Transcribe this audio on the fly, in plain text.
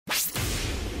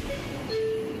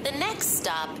The next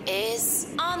stop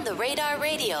is On the Radar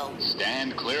Radio.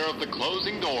 Stand clear of the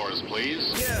closing doors,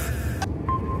 please. Yeah.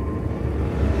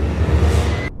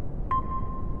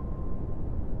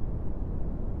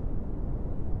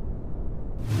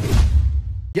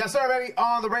 Yes, sir, baby.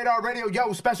 On the Radar Radio.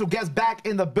 Yo, special guest back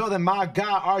in the building. My guy,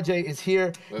 Rjae, is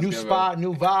here. New spot,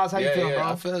 new vibes. How you feeling, bro?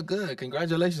 I feel good.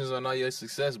 Congratulations on all your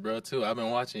success, bro, too. I've been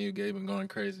watching you, Gabe, and going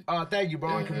crazy. Thank you,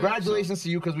 bro. And congratulations to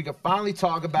you, because we can finally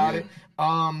talk about it.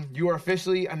 You are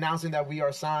officially announcing that we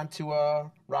are signed to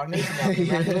Rock Nation now.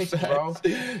 Congratulations, bro.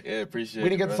 Yeah, appreciate it. We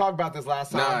didn't get to talk about this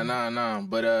last time. Nah.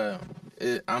 But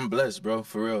I'm blessed, bro,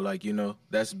 for real. Like, you know,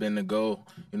 that's been the goal,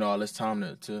 you know, all this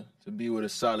time to be with a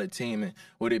solid team. And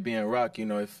with it being Rock, you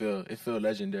know, it feel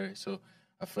legendary. So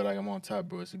I feel like I'm on top,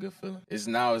 bro. It's a good feeling.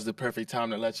 Now is the perfect time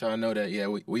to let y'all know that, yeah,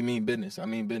 we mean business. I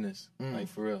mean business. Like,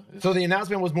 for real. So the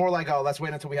announcement was more like, oh, let's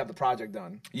wait until we have the project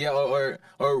done. Yeah, or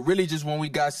really just when we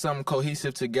got something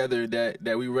cohesive together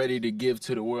that we ready to give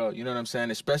to the world. You know what I'm saying?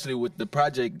 Especially with the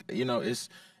project, you know, it's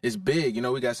big. You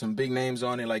know, we got some big names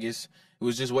on it. Like, it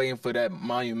was just waiting for that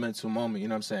monumental moment, you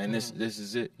know what I'm saying? And this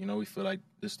is it. You know, we feel like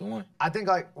this is the one. I think,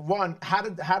 like, one, how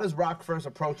does Rock first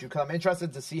approach you? Because I'm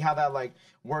interested to see how that, like,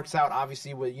 works out,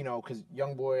 obviously, with, you know, because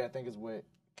Youngboy, I think, is with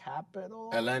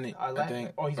Capital? Atlantic, I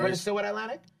think. Oh, he's still with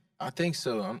Atlantic? I think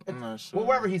so. I'm not sure. Well,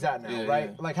 wherever he's at now, right?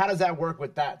 Yeah. Like, how does that work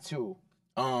with that, too?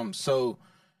 So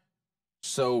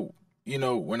you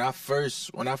know, when I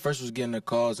first was getting the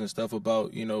calls and stuff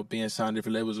about, you know, being signed to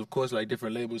different labels, of course, like,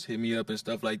 different labels hit me up and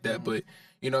stuff like that. But,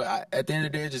 you know, at the end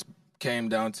of the day, it just came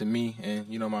down to me and,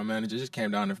 you know, my manager. Just came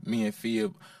down to me and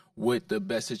Fia what the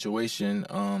best situation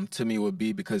to me would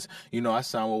be, because, you know, I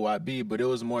signed with YB, but it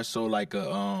was more so like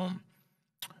a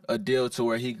deal to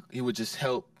where he would just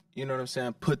help, you know what I'm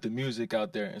saying, put the music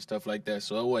out there and stuff like that.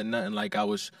 So it wasn't nothing like I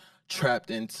was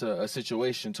trapped into a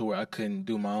situation to where I couldn't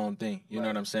do my own thing. You know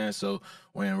what I'm saying? So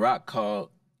when Rock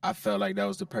called, I felt like that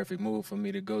was the perfect move for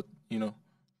me to go, you know,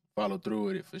 follow through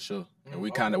with it for sure. And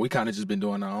we kind of just been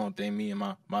doing our own thing, me and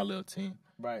my little team.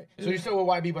 Right. So you're still with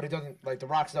YB, but it doesn't, like, the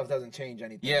Rock stuff doesn't change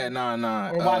anything. Yeah,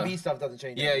 nah. Or YB stuff doesn't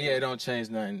change anything. Yeah, it don't change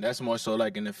nothing. That's more so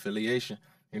like an affiliation.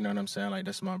 You know what I'm saying? Like,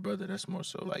 that's my brother. That's more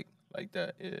so like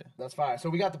that, yeah. That's fine. So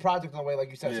we got the project on the way, like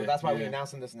you said, so that's why we're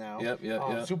announcing this now.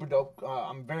 Yep. Super dope.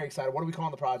 I'm very excited. What are we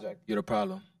calling the project? You're the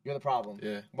Problem. You're the Problem.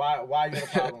 Yeah. Why You're the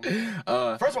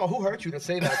Problem? First of all, who hurt you to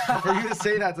say that? For you to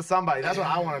say that to somebody, that's what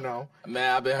I want to know.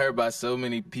 Man, I've been hurt by so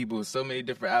many people, so many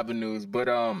different avenues. But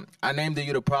I named it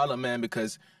You're the Problem, man,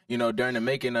 because, you know, during the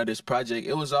making of this project,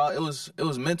 it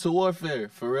was mental warfare,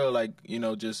 for real. Like, you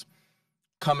know, just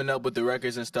coming up with the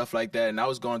records and stuff like that. And I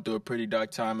was going through a pretty dark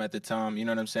time at the time, you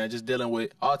know what I'm saying? Just dealing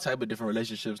with all type of different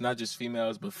relationships, not just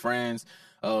females, but friends,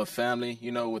 family,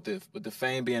 you know, with the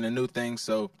fame being a new thing.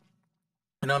 So,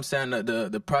 you know what I'm saying?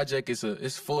 The project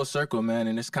it's full circle, man,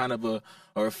 and it's kind of a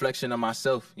reflection of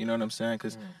myself, you know what I'm saying?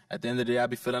 Because at the end of the day, I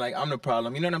be feeling like I'm the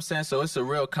problem, you know what I'm saying? So it's a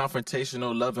real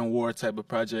confrontational love and war type of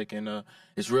project, and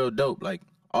it's real dope. Like,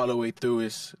 all the way through,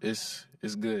 it's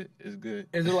good. It's good.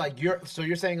 Is it like you're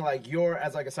saying like you're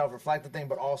as like a self-reflective thing,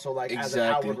 but also like as an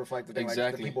outward reflective thing,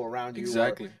 like the people around you,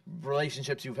 or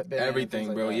relationships you've been everything,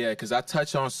 in, bro. Like yeah, because I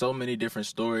touch on so many different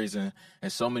stories and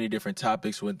so many different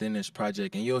topics within this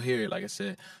project, and you'll hear it. Like I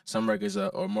said, some records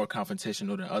are more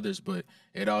confrontational than others, but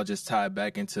it all just tied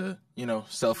back into, you know,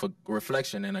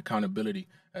 self-reflection and accountability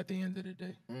at the end of the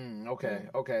day.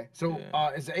 Okay. So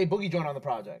is A Boogie joined on the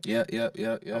project? Yeah.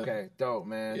 Okay, dope,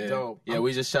 man. Dope. Yeah,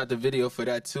 we just shot the video for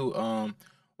that too.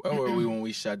 Where were we when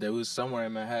we shot that? It was somewhere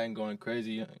in Manhattan going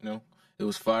crazy, you know. It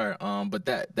was fire. But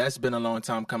that's been a long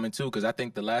time coming too, because I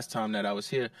think the last time that I was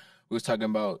here, we was talking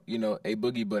about, you know, A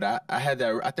Boogie, but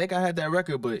I think I had that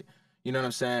record, but you know what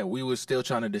I'm saying? We was still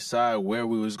trying to decide where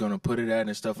we was going to put it at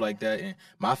and stuff like that. And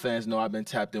my fans know I've been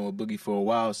tapped in with Boogie for a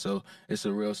while, so it's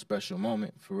a real special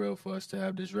moment, for real, for us to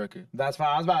have this record. That's fine.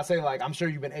 I was about to say, like, I'm sure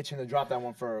you've been itching to drop that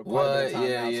one for quite a bit of time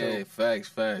now, too.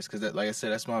 Facts. Because, like I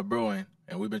said, that's my bro, and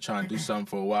we've been trying to do something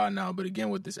for a while now. But,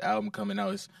 again, with this album coming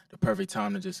out, it's the perfect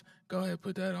time to just go ahead and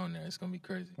put that on there. It's going to be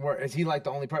crazy. Where, is he, like, the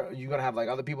only person? You going to have, like,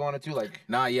 other people on it, too? Like,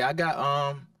 Nah, yeah, I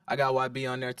got YB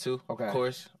on there, too, of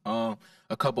course.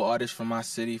 A couple artists from my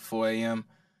city, 4 a.m.,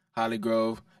 Holly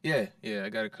Grove. Yeah, I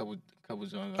got a couple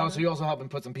joints. Oh, so you also helping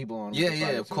put some people on?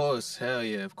 Yeah, of course. Hell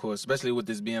yeah, of course. Especially with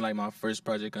this being like my first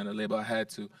project on the label, I had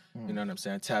to, you know what I'm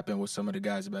saying, tap in with some of the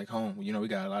guys back home. You know, we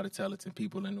got a lot of talented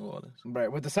people in New Orleans.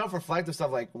 Right. With the self-reflective stuff,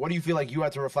 like, what do you feel like you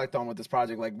had to reflect on with this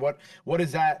project? Like, what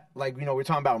is that, like, you know, we're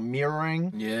talking about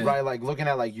mirroring, right? Like, looking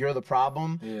at, like, you're the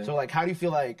problem. Yeah. So, like, how do you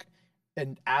feel like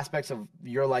in aspects of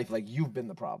your life, like, you've been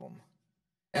the problem?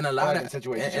 And a lot of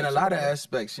situations, and a lot of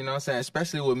aspects, you know what I'm saying?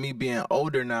 Especially with me being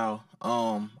older now,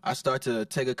 I start to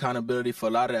take accountability for a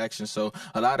lot of actions. So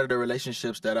a lot of the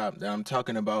relationships that I'm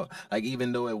talking about, like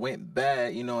even though it went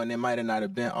bad, you know, and it might have not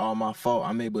have been all my fault,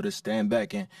 I'm able to stand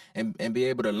back and be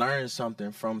able to learn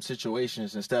something from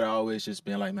situations instead of always just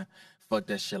being like, man, fuck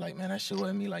that shit, like, man, that shit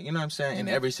wasn't me. Like, you know what I'm saying? In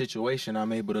every situation,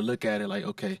 I'm able to look at it like,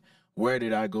 okay, where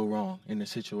did I go wrong in the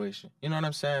situation? You know what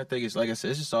I'm saying? I think it's, like I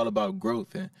said, it's just all about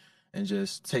growth and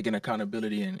just taking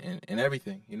accountability in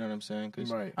everything. You know what I'm saying?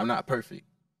 Because I'm not perfect.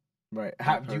 Right.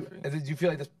 Do you feel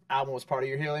like this album was part of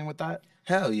your healing with that?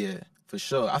 Hell yeah, for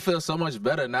sure. I feel so much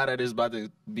better now that it's about to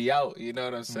be out. You know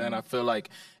what I'm saying? I feel like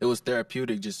it was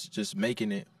therapeutic just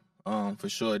making it. For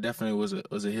sure, it definitely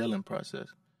was a healing process.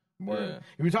 Yeah.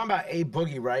 You were talking about A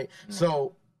Boogie, right?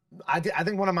 So I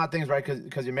think one of my things, right,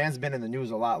 because your man's been in the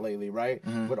news a lot lately, right?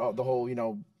 With all, the whole, you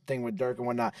know, thing with Dirk and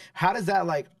whatnot. How does that,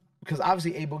 like, because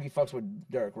obviously A Boogie fucks with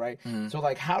Dirk, right? So,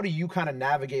 like, how do you kind of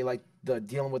navigate, like, the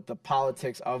dealing with the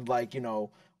politics of, like, you know,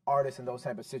 artists in those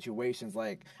type of situations?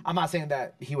 Like, I'm not saying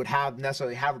that he would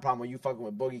necessarily have a problem with you fucking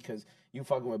with Boogie, because you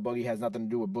fucking with Boogie has nothing to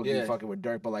do with Boogie fucking with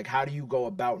Dirk. But, like, how do you go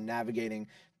about navigating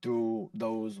through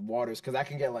those waters? Because that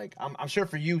can get, like, I'm sure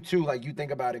for you, too, like, you think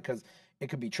about it, because it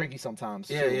could be tricky sometimes,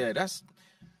 too. Yeah, that's...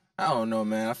 I don't know,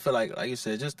 man. I feel like you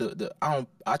said, just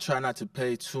I try not to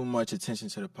pay too much attention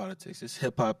to the politics. It's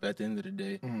hip hop at the end of the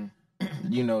day.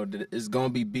 You know, it's gonna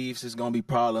be beefs, it's gonna be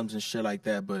problems and shit like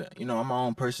that. But you know, I'm my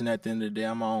own person at the end of the day.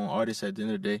 I'm my own artist at the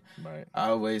end of the day. Right. I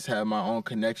always have my own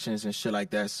connections and shit like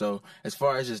that. So as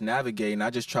far as just navigating, I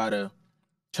just try to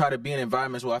be in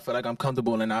environments where I feel like I'm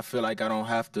comfortable and I feel like I don't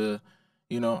have to.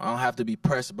 You know, I don't have to be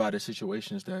pressed by the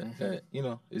situations that you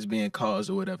know, is being caused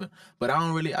or whatever. But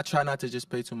I try not to just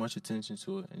pay too much attention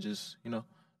to it and just, you know,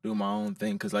 do my own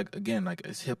thing. Because, like, again, like,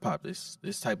 it's hip-hop. This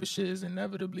type of shit is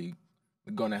inevitably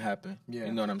going to happen. Yeah.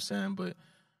 You know what I'm saying? But,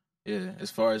 yeah,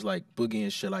 as far as, like, Boogie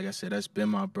and shit, like I said, that's been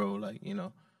my bro. Like, you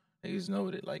know, niggas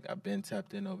know that, like, I've been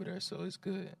tapped in over there, so it's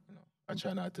good. You know, I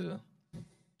try not to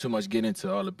too much get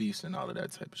into all the beefs and all of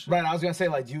that type of shit. Right, I was gonna say,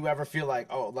 like, do you ever feel like,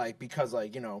 oh, like, because,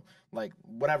 like, you know, like,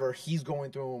 whatever he's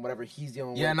going through and whatever he's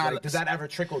dealing with, like, does that ever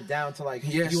trickle down to, like,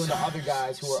 you and the other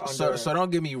guys who are under? So don't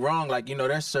get me wrong, like, you know,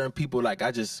 there's certain people, like, I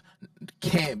just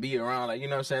can't be around, like, you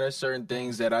know what I'm saying? There's certain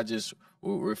things that I just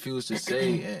refuse to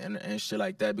say and shit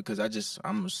like that, because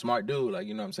I'm a smart dude, like,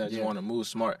 you know what I'm saying? I just want to move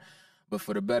smart. But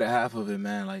for the better half of it,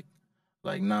 man, like,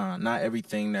 nah, not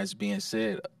everything that's being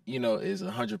said, you know, is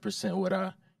 100%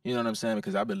 what you know what I'm saying?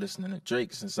 Because I've been listening to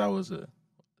Drake since I was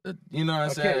you know what I'm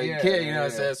saying? Kid, you know what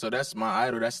I'm saying? So that's my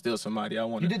idol. That's still somebody I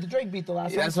want to... You did the Drake beat the last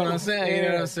time. That's what I'm saying. You know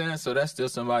what I'm saying? So that's still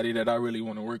somebody that I really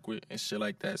want to work with and shit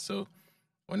like that. So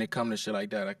when it comes to shit like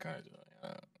that, I kind of...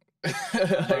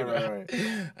 right.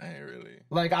 I ain't really...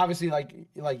 Like, obviously, like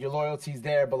your loyalty's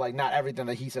there, but, like, not everything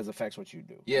that he says affects what you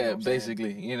do. Yeah, you know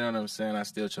basically. You know what I'm saying? I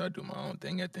still try to do my own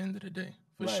thing at the end of the day,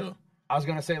 for sure. I was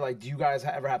gonna say, like, do you guys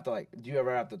ever have to like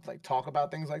talk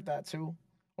about things like that too,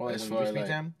 or like, when you speak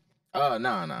to him? Nah.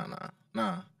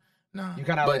 You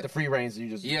kind of like the free reigns. You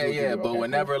just But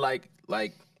whenever like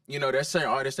you know, there's certain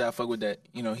artists that I fuck with that,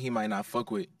 you know, he might not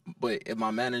fuck with. But if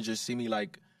my manager see me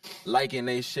like liking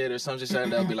they shit or something,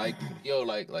 they'll be like, yo,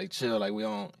 like chill, like we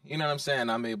don't, you know what I'm saying?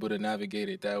 I'm able to navigate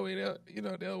it that way.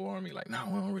 They'll warn me like, nah,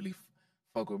 we don't really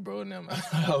fuck with bro and them.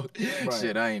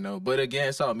 Shit, I ain't know. But again,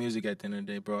 it's all music at the end of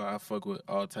the day, bro. I fuck with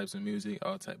all types of music,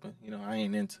 all type of, you know, I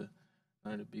ain't into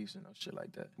none of the beefs and no shit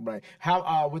like that. Right.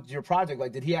 How with your project,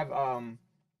 like, did he have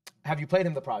you played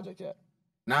him the project yet?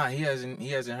 Nah, he hasn't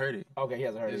heard it. Okay, he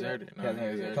hasn't heard it. He hasn't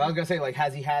heard it. Cause I was gonna say, like,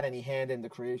 has he had any hand in the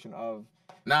creation of?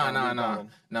 Nah.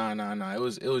 It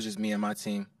was just me and my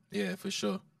team. Yeah, for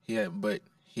sure. But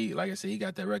he, like I said, he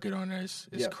got that record on there. It's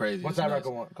crazy. What's that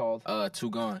record called? Too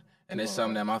Gone. And it's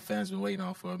something that my fans been waiting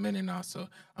on for a minute now, so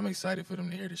I'm excited for them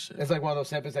to hear this shit. It's like one of those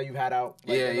snippets that you've had out.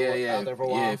 Like, out there for a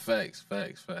while. Yeah, facts.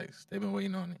 They've been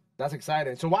waiting on it. That's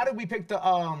exciting. So why did we pick the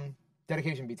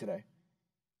dedication beat today?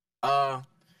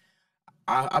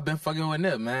 I've been fucking with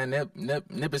Nip, man.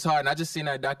 Nip is hard, and I just seen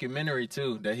that documentary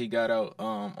too that he got out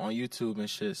on YouTube and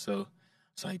shit. So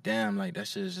it's like, damn, like that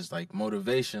shit is just like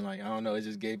motivation. Like, I don't know, it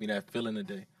just gave me that feeling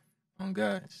today. Oh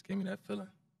God, it just gave me that feeling.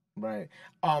 Right.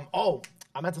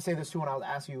 I meant to say this too when I was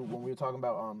asking you when we were talking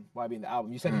about YB in the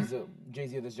album. You said he's a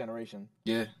Jay-Z of this generation.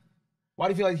 Yeah. Why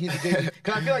do you feel like he's a Jay-Z?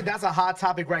 Because I feel like that's a hot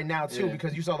topic right now too,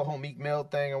 because you saw the whole Meek Mill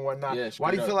thing and whatnot. Yeah,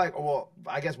 why do you feel like? Well,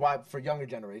 I guess why for younger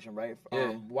generation, right?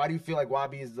 Why do you feel like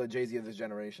YB is the Jay-Z of this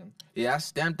generation? Yeah, I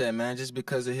stamped that, man, just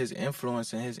because of his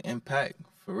influence and his impact.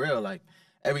 For real, like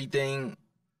everything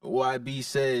YB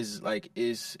says, like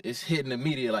is hitting the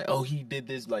media. Like, oh, he did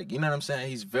this. Like, you know what I'm saying?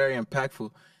 He's very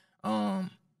impactful.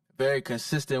 very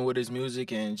consistent with his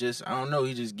music, and just, I don't know,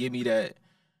 he just give me that.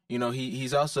 You know,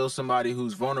 he's also somebody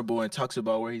who's vulnerable and talks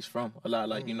about where he's from a lot.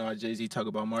 Like, you know, how Jay-Z talk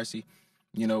about Marcy,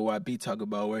 you know, YB talk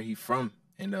about where he from,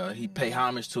 and he pay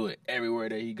homage to it everywhere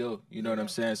that he go. You know what I'm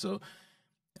saying? So,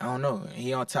 I don't know.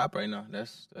 He on top right now.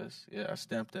 That's yeah, I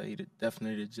stamped that. He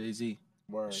definitely the Jay-Z.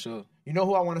 Word. Sure. You know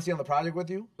who I want to see on the project with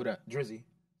you? Who that? Drizzy.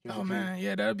 Oh, man.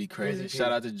 Yeah, that'd be crazy.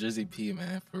 Shout out to Drizzy P,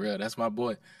 man. For real. That's my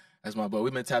boy.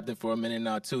 We've been tapped in for a minute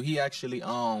now, too. He actually,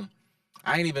 I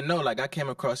ain't even know. Like, I came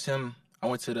across him. I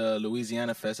went to the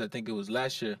Louisiana Fest. I think it was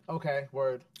last year. Okay,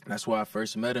 word. That's where I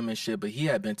first met him and shit. But he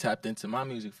had been tapped into my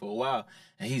music for a while.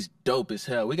 And he's dope as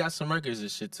hell. We got some records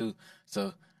and shit, too.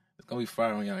 So it's going to be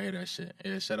fire when y'all hear that shit.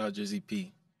 Yeah, shout out Drizzy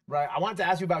P. Right. I wanted to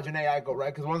ask you about Jhené Aiko,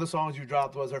 right? Because one of the songs you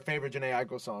dropped was her favorite Jhené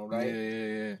Aiko song, right?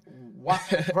 Yeah.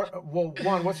 Well,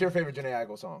 one, what's your favorite Jhené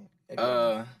Aiko song?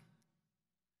 I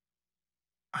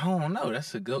don't know.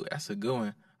 That's a good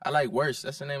one. I like Worse.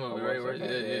 That's the name of it, right? Worse.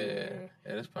 Yeah.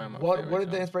 That's probably my favorite. What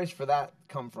did the inspiration for that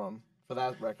come from? For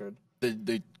that record?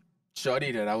 The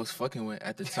shorty that I was fucking with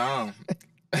at the time,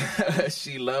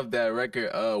 she loved that record,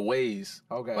 Ways.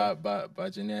 Okay. By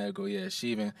Jhené Aiko.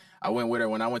 Yeah, I went with her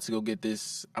when I went to go get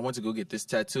this. I went to go get this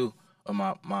tattoo of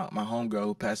my homegirl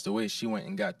who passed away. She went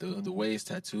and got the Ways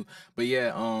tattoo. But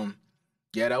yeah,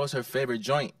 that was her favorite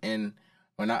joint. And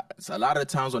a lot of the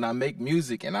times when I make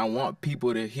music and I want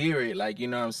people to hear it, like, you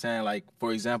know what I'm saying? Like,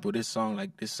 for example, this song,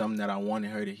 like, this is something that I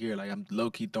wanted her to hear. Like, I'm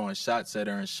low-key throwing shots at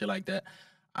her and shit like that.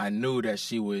 I knew that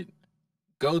she would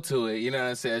go to it, you know what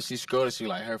I'm saying? She scrolled, she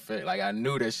like, her face. Like, I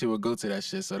knew that she would go to that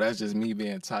shit. So that's just me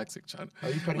being toxic.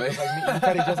 You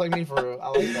petty just like me, for real. I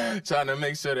like that. Trying to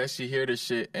make sure that she hear the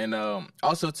shit. And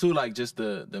also, too, like, just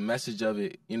the message of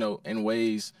it, you know, in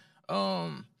ways,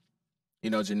 you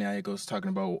know, Jhené Aiko's talking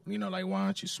about, you know, like, why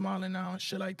aren't you smiling now and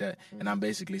shit like that. And I'm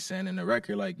basically saying in the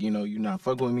record, like, you know, you not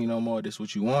fucking with me no more. This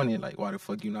what you wanted. Like, why the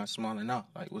fuck you not smiling now?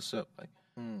 Like, what's up?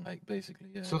 Like basically,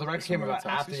 yeah. So the record came about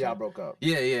after y'all broke up?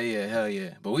 Yeah, hell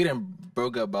yeah. But we done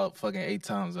broke up about fucking 8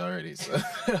 times already, so.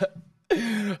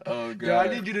 Oh, God. Yo, I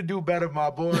need you to do better,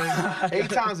 my boy. 8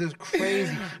 times is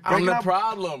crazy. I'm the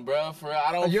problem, bro. For real.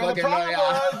 I don't You're fucking the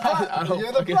problem, know.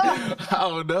 You're the problem. I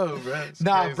don't know, bro. It's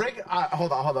Nah, crazy.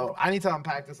 hold on. I need to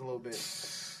unpack this a little bit.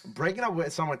 Breaking up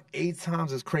with someone 8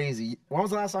 times is crazy. When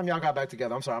was the last time y'all got back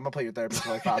together? I'm sorry, I'm gonna play your therapist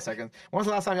for like 5 seconds. When was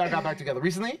the last time y'all got back together?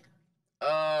 Recently?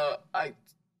 Like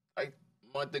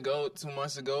month ago, 2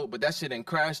 months ago, but that shit done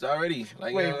crashed already.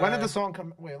 Like, wait, when did the song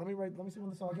come? Wait, let me see when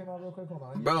the song came out real quick. Hold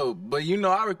on. Bro, but you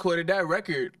know I recorded that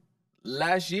record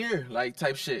last year, like,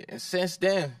 type shit. And since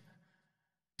then,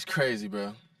 it's crazy,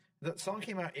 bro. The song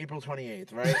came out April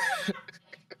 28th, right?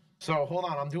 So hold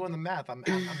on, I'm doing the math. I'm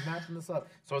matching this up.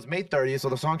 So it's May 30th. So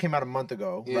the song came out a month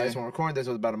ago, right? So when we're recording this, it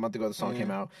was about a month ago. The song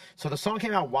came out. So the song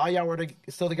came out while y'all were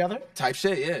still together. Type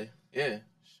shit, yeah.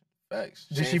 Facts.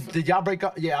 Did y'all break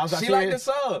up? Yeah, She liked the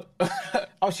song.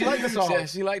 Oh, she liked the song. Yeah,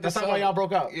 she liked the song. That's not why y'all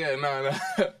broke up. Yeah,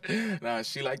 nah,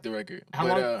 she liked the record. How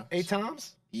long? 8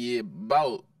 times? Yeah,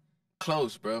 about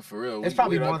close, bro. For real. It's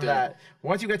probably more than that.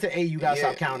 Once you get to 8, you gotta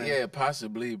stop counting. Yeah,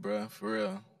 possibly, bro.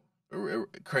 For real.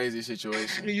 Crazy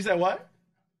situation. You said what?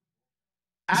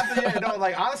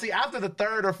 Honestly, after the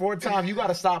 3rd or 4th time, you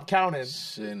gotta stop counting.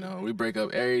 Shit, no, we break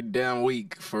up every damn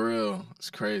week. For real, it's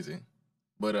crazy.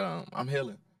 But I'm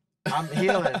healing. I'm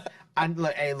healing.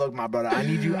 Hey, look, my brother. I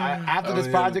need you. After this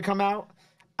project come out,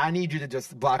 I need you to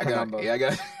just block her number. Yeah, I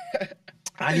got.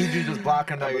 I need you to just block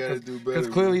her number because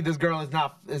clearly this girl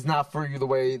is not for you the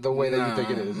way that you think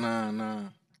it is. Nah.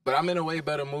 But I'm in a way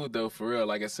better mood though, for real.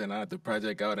 Like I said, I had the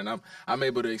project out and I'm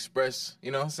able to express, you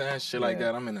know what I'm saying, shit like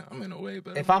that. I'm in a way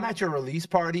better. If I'm at your release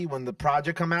party when the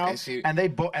project come out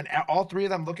and all 3 of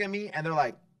them look at me and they're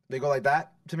like. They go like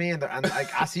that to me, and like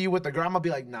I see you with the girl. I'm gonna be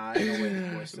like, nah, ain't no way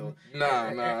this boy still. Nah.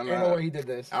 Ain't no way he did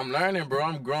this. I'm learning, bro.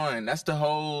 I'm growing. That's the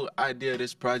whole idea of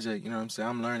this project. You know what I'm saying?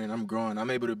 I'm learning. I'm growing. I'm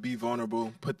able to be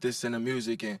vulnerable, put this in the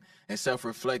music, and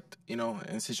self-reflect. You know,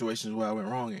 in situations where I went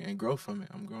wrong and grow from it.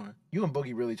 I'm growing. You and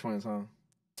Boogie really twins, huh?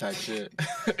 Type shit.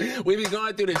 We be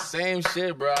going through the same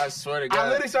shit, bro. I swear to God. I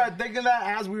literally started thinking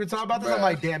that as we were talking about this. Bruh. I'm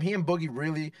like, damn, he and Boogie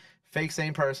really. Fake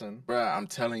same person. Bruh, I'm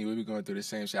telling you, we be going through the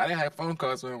same shit. I didn't have phone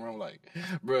calls with him where I'm like,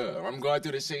 bruh, I'm going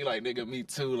through the shit like, nigga, me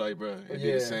too. Like, bruh, it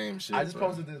be the same shit. I just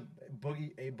posted this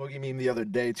Boogie meme the other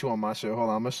day, too, on my show. Hold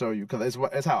on, I'm going to show you, because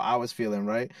it's how I was feeling,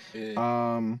 right? Yeah.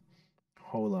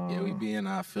 Hold on. Yeah, we be in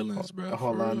our feelings, bro.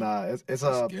 Hold on,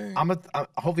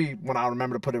 hopefully when I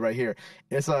remember to put it right here.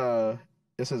 It's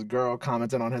his girl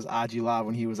commenting on his IG live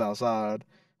when he was outside.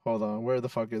 Hold on, where the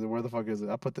fuck is it?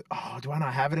 I put do I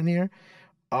not have it in here?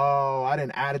 Oh, I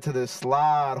didn't add it to this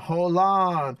slide. Hold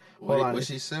on. What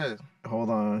she said? Hold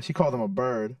on. She called him a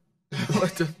bird.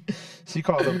 What the? She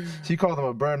called him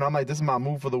a bird, and I'm like, this is my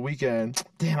move for the weekend.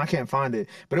 Damn, I can't find it.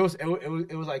 But it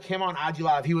was like him on IG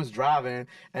Live. He was driving,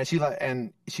 and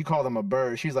she called him a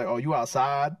bird. She's like, oh, you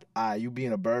outside? You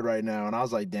being a bird right now. And I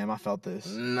was like, damn, I felt this.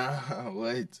 Nah,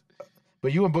 wait.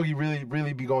 But you and Boogie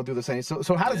really be going through the same.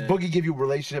 So how does Boogie give you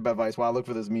relationship advice while I look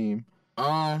for this meme?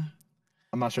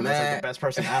 I'm not sure that's like the best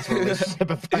person to ask for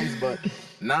relationship advice, but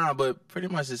nah, but pretty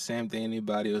much the same thing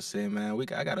anybody will say, man.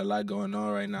 I got a lot going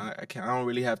on right now. I don't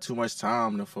really have too much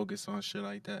time to focus on shit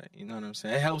like that. You know what I'm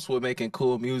saying? It helps with making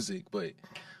cool music, but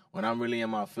when I'm really in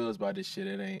my feels about this shit,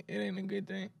 it ain't a good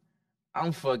thing.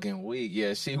 I'm fucking weak.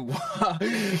 Yeah, she wild.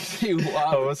 She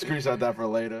wild. Oh, we'll screenshot that for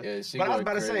later. Yeah, she but I was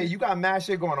about to say, you got mad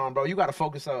shit going on, bro. You got to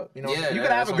focus up. You know, yeah, you can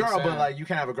have a girl, but like you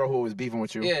can't have a girl who was beefing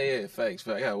with you. Yeah, facts.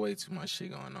 I got way too much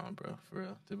shit going on, bro. For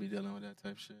real, to be dealing with that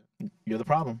type of shit. You're the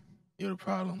problem. You're the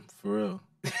problem, for real.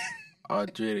 All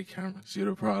three of the cameras, you're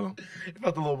the problem. It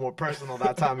felt a little more personal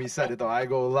that time he said it, though. I ain't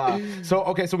gonna lie. So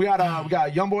we got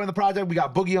Youngboy on the project. We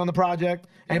got Boogie on the project.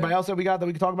 Anybody else that we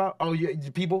can talk about? Oh, your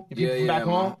people from back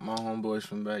home? My homeboys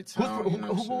from back town.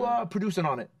 Who producing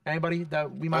on it? Anybody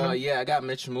that we might know? Yeah, I got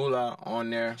Mitch Moolah on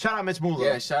there. Shout out Mitch Moolah.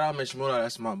 Yeah, shout out Mitch Moolah.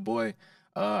 That's my boy.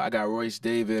 I got Royce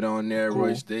David on there. Cool.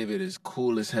 Royce David is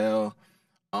cool as hell.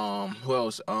 Who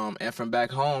else? And from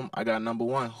back home, I got number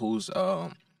one, who's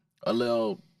a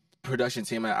little production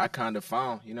team I kind of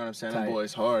found. You know what I'm saying? That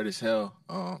boy's hard as hell.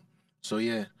 So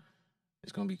yeah,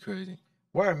 it's gonna be crazy.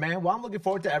 Word, man. Well, I'm looking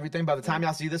forward to everything. By the time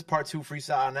y'all see this part 2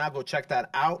 freestyle now, go check that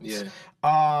out. Yeah.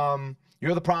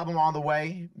 You're the problem on the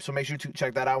way, so make sure to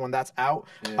check that out when that's out.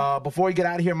 Yeah. Before you get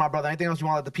out of here, my brother, anything else you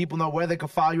want to let the people know where they can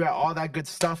follow you at, all that good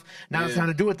stuff? Now it's time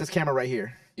to do it. This camera right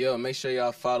here. Yo, make sure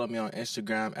y'all follow me on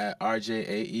Instagram at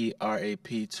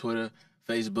RJAERAP, Twitter,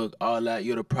 Facebook, all that.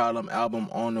 You're the Problem album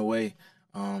on the way.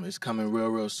 It's coming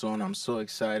real soon. I'm so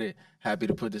excited. Happy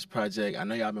to put this project. I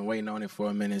know y'all been waiting on it for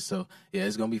a minute, so yeah,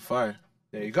 it's gonna be fire.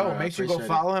 There you go. Make sure you go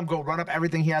follow him. Go run up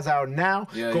everything he has out now.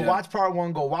 Watch part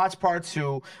 1. Go watch part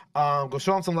 2. Go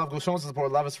show him some love. Go show him some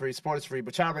support. Love is free. Sport is free.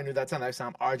 But y'all already knew that. Till next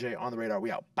time, RJ on the radar.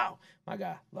 We out. Bow. My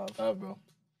guy. Love. Love, bro.